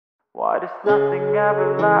Why does nothing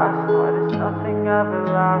ever last? Why does nothing ever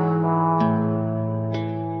last long?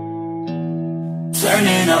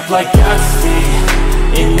 Turning up like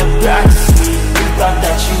Gatsby in the backseat. You thought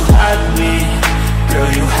that you had me,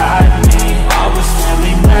 girl, you had me. I was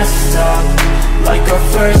really messed up, like our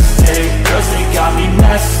first date. Girls, they got me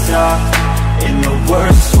messed up in the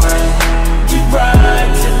worst way. We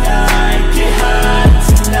ride tonight, get high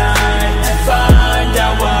tonight, and find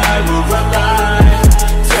out why we're alive.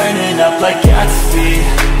 Turning up like Gatsby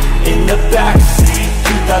in the backseat.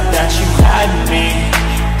 You thought that you had me,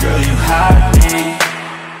 girl, you had me.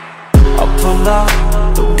 I'll pull up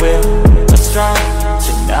the whip, let's drive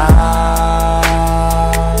tonight.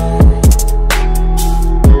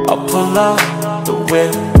 I'll pull up the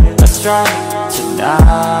whip, let's drive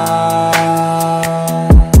tonight.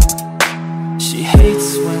 She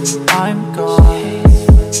hates when I'm gone.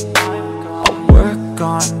 I'll work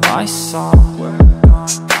on my song.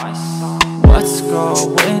 What's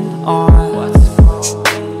going on?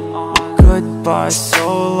 Goodbye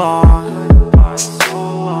so long. I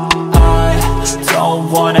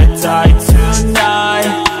don't wanna die tonight.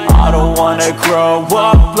 I don't wanna grow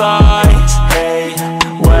up like, hey,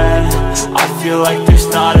 when I feel like there's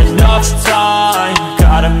not enough time.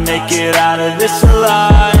 Gotta make it out of this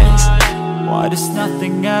alive. Why does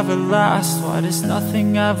nothing ever last? Why does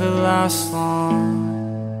nothing ever last long?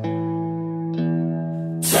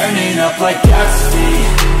 Turning up like Gatsby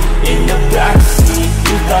in the backseat.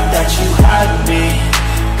 You thought that you had me,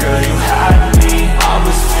 girl, you had me. I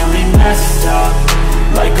was really messed up,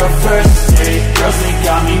 like our first date. Girls, they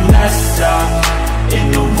got me messed up in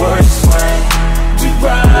the worst way. We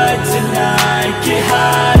ride tonight, get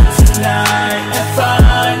high tonight, and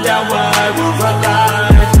find out why we're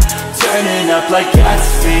alive. Turning up like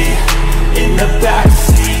Gatsby in the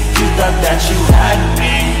backseat. You thought that you had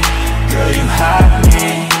me, girl, you had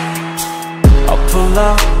me. I'll pull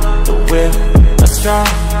up the whip, let's drive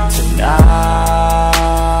tonight.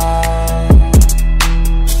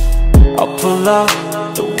 I'll pull up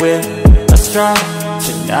the whip, let's drive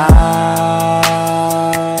tonight.